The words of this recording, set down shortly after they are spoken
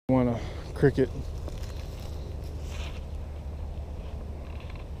Want a cricket.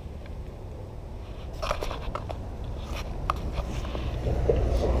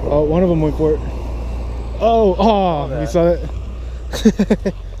 Oh, one of them went for it. Oh, you saw that?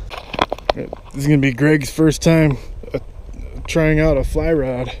 This is gonna be Greg's first time trying out a fly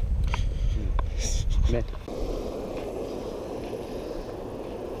rod.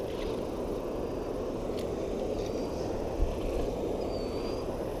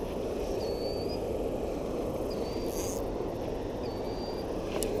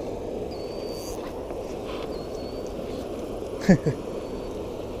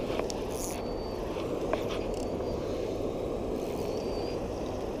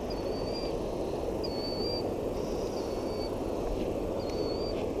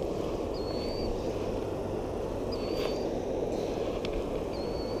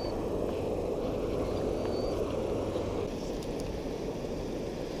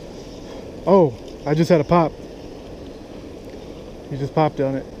 Oh, I just had a pop. He just popped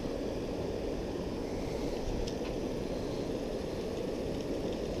on it.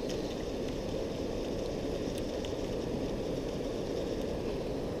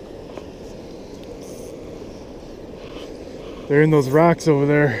 They're in those rocks over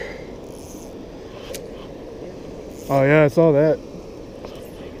there. Oh yeah, I saw that.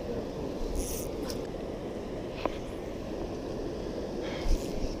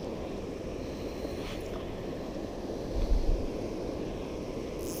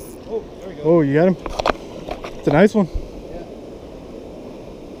 Oh, there we go. Oh, you got him? It's a nice one. Yeah.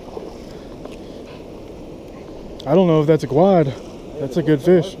 I don't know if that's a quad. That's a good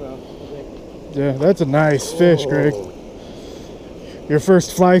fish. Yeah, that's a nice fish, Greg. Your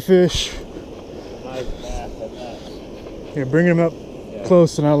first fly fish. Nice bass at that. Here, bring him up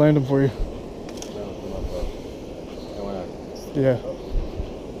close and I'll land him for you. Yeah.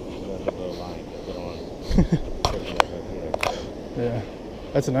 Yeah,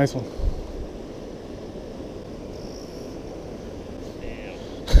 that's a nice one.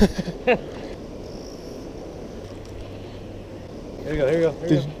 Here you go, here you go. Here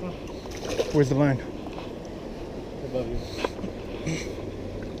you go. Where's the line? Above you.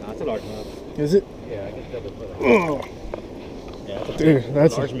 That's a largemouth. Is it? Yeah, I can double put it. Oh. Yeah, dude,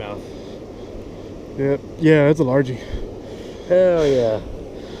 that's a largemouth. Yeah, that's a largie. Hell yeah.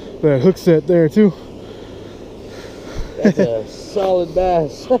 That hook set there too. That's a solid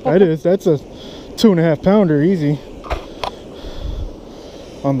bass. That is. That's a 2.5 pounder easy.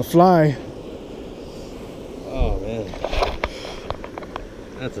 On the fly. Oh man.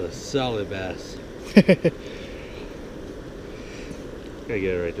 That's a solid bass. Gotta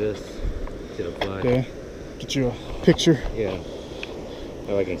get it right this. Get a fly. Yeah. Get you a picture. Yeah.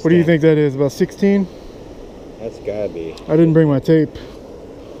 Oh, I can What do you think that is? About 16? That's gotta be. I didn't bring my tape.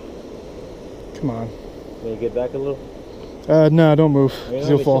 Come on. Can you get back a little? No, don't move. 'Cause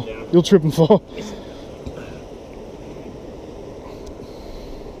you'll fall. You'll trip and fall.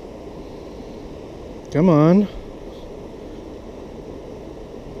 Come on.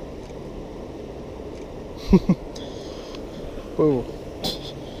 Whoa.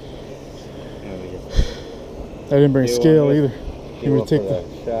 I didn't bring a scale either. You would take the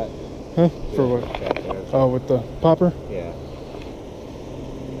shot. Huh? For what? Oh, with the popper? Yeah.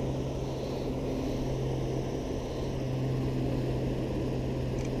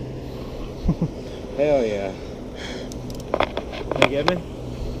 Hell yeah. Can you get me?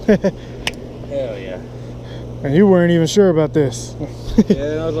 Hell yeah. And you weren't even sure about this.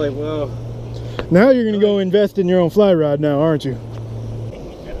 Yeah, I was like, well. Now you're gonna go invest in your own fly rod now, aren't you?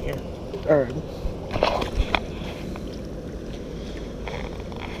 All right.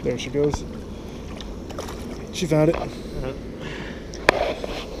 There she goes. She found it. I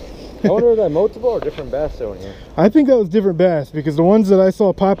wonder if that multiple or different bass though in here. I think that was different bass because the ones that I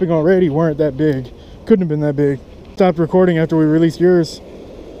saw popping already weren't that big. Couldn't have been that big. Stopped recording after we released yours.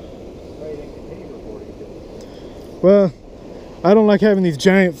 Well, I don't like having these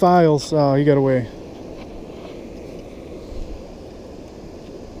giant files. Oh, he got away.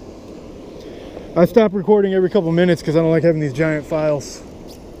 I stop recording every couple minutes because I don't like having these giant files.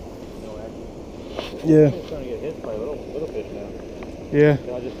 Yeah. I'm trying to get hit by little fish now. Yeah.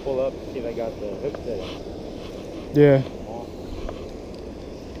 So I'll just pull up and see if I got the hook set. Yeah.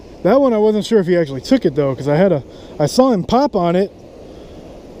 That one I wasn't sure if he actually took it though, because I saw him pop on it,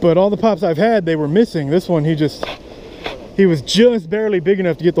 but all the pops I've had, they were missing. This one he was just barely big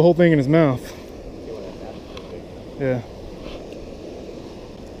enough to get the whole thing in his mouth. Yeah.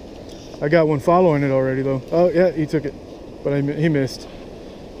 I got one following it already though. Oh yeah, he took it, but he missed.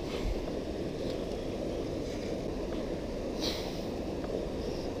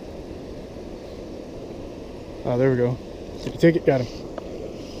 Oh, there we go. Did you take it? Got him.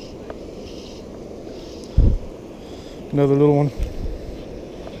 Another little one.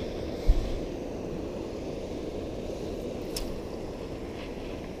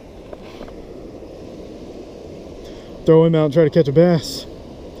 Throw him out and try to catch a bass.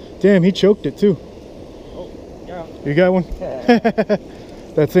 Damn, he choked it too. Oh, yeah. You got one?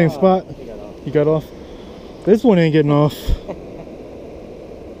 That same spot? He got off. This one ain't getting off.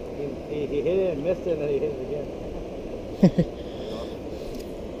 He hit it and missed it, and then he hit it again.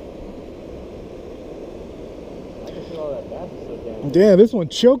 I can see all that bass is so damn. Damn, this one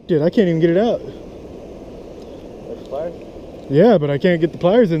choked it. I can't even get it out. Like pliers? Yeah, but I can't get the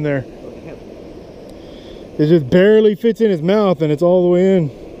pliers in there. Oh, damn. It just barely fits in his mouth and it's all the way in.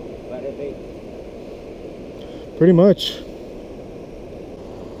 Flathead bait. Pretty much.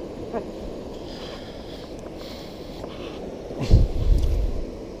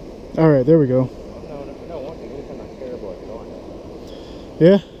 All right, there we go. No, one thing, anytime I'm terrible at going.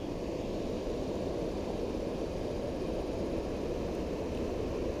 Yeah.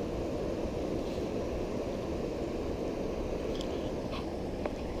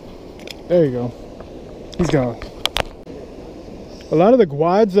 There you go. He's gone. A lot of the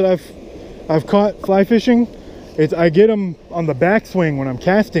quads that I've caught fly fishing, I get them on the backswing when I'm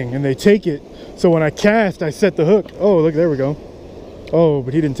casting, and they take it. So when I cast, I set the hook. Oh, look, there we go. Oh,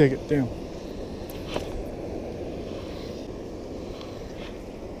 but he didn't take it. Damn.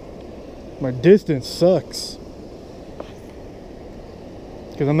 My distance sucks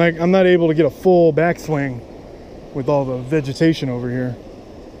because I'm not able to get a full backswing with all the vegetation over here.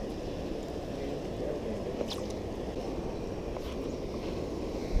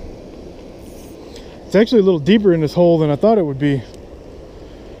 It's actually a little deeper in this hole than I thought it would be.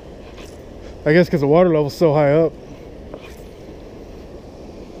 I guess because the water level's so high up.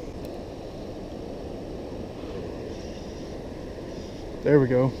 There we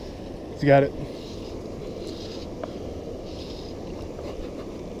go. He's got it.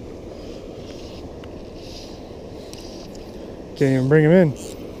 Can't even bring him in.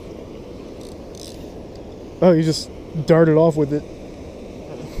 Oh, he just darted off with it.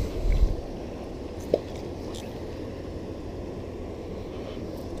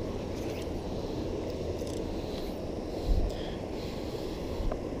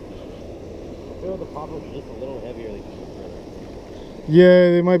 The popper was just a little heavier than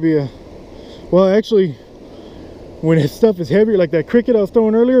Yeah, they might be a... Well, actually, when his stuff is heavier, like that cricket I was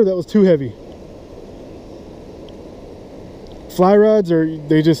throwing earlier, that was too heavy. Fly rods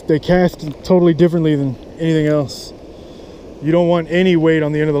they cast totally differently than anything else. You don't want any weight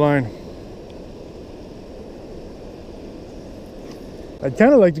on the end of the line. I'd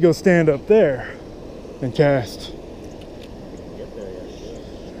kind of like to go stand up there and cast. get there yet.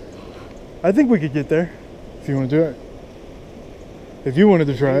 I think we could get there if you want to do it. If you wanted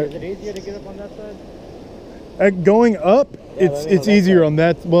to try Is it. it easier to get up on that side? Going up, Yeah, it's easier on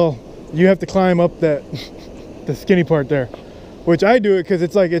that. Well, you have to climb up that the skinny part there, which I do it because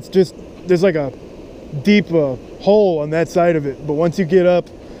it's just there's like a deep hole on that side of it. But once you get up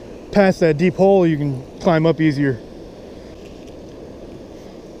past that deep hole, you can climb up easier.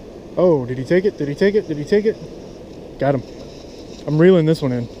 Oh, did he take it? Did he take it? Did he take it? Got him. I'm reeling this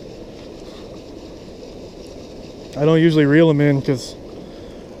one in. I don't usually reel them in because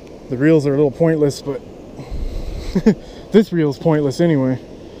the reels are a little pointless, but this reel's pointless anyway.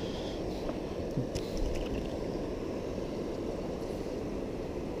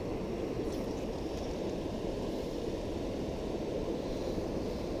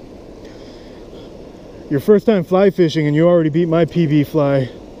 Your first time fly fishing and you already beat my PB fly.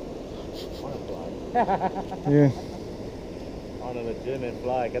 On a fly. Yeah. On a legitimate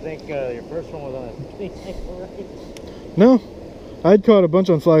fly. I think your first one was on a skinny ankle, right? No, I'd caught a bunch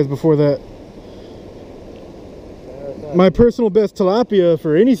on flies before that. My personal best tilapia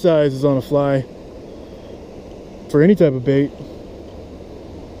for any size is on a fly. For any type of bait.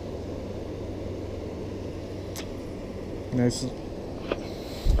 Nice. Want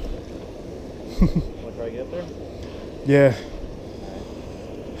to try to get up there? Yeah.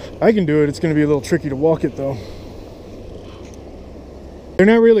 I can do it. It's going to be a little tricky to walk it though. They're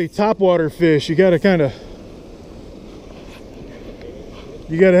not really topwater fish. You got to kind of...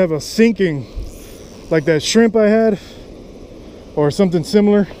 You got to have a sinking like that shrimp I had or something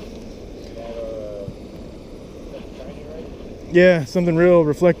similar. Yeah, something real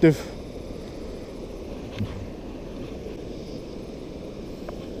reflective.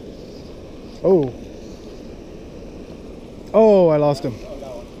 Oh. Oh, I lost him.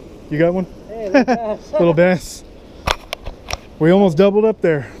 You got one? Hey, little bass. Little bass. We almost doubled up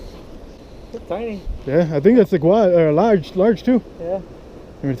there. It's tiny. Yeah, I think that's the quad, or large too. Yeah. You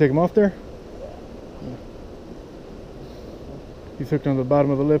want me to take him off there? Yeah. He's hooked on the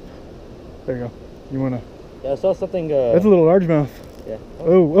bottom of the lip. There you go. You want to? Yeah, I saw something. That's a little largemouth. Yeah.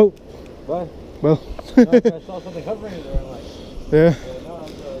 Oh. What? Well. No, I saw something hovering there. I'm like. Yeah.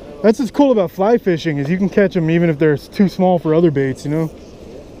 No, That's what's cool about fly fishing is you can catch them even if they're too small for other baits, you know?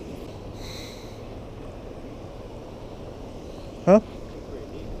 Huh?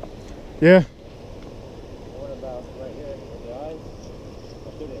 Yeah. What about right here with the eyes?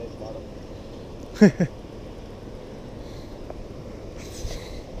 I'll shoot it at the bottom.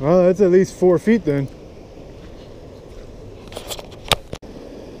 Well, that's at least 4 feet then.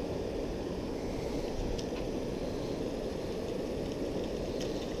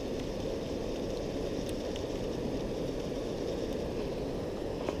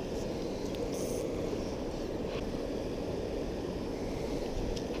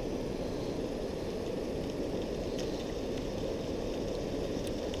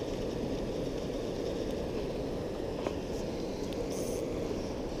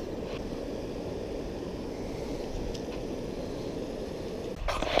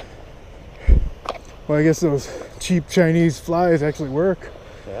 Well, I guess those cheap Chinese flies actually work.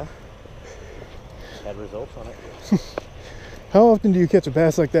 Yeah. Had results on it. How often do you catch a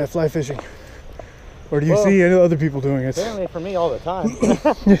bass like that fly fishing? Or do you see any other people doing it? Apparently for me all the time.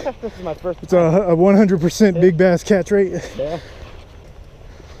 This is my first It's a 100% big bass catch rate. Yeah.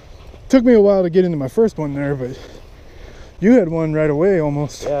 Took me a while to get into my first one there, but you had one right away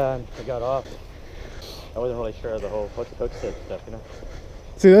almost. Yeah, I got off. I wasn't really sure of the whole hook set stuff, you know?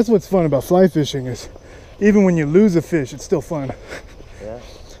 See, that's what's fun about fly fishing is even when you lose a fish, it's still fun. Yeah.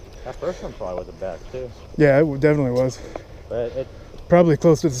 That first one probably was a bass too. Yeah, it definitely was. But it, Probably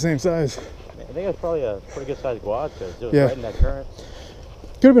close to the same size. I think it was probably a pretty good sized guad because it was Yeah. right in that current.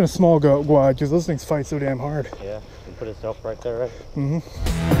 Could have been a small guad because those things fight so damn hard. Yeah, and put itself right there, right?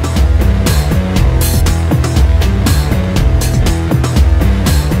 Mm-hmm.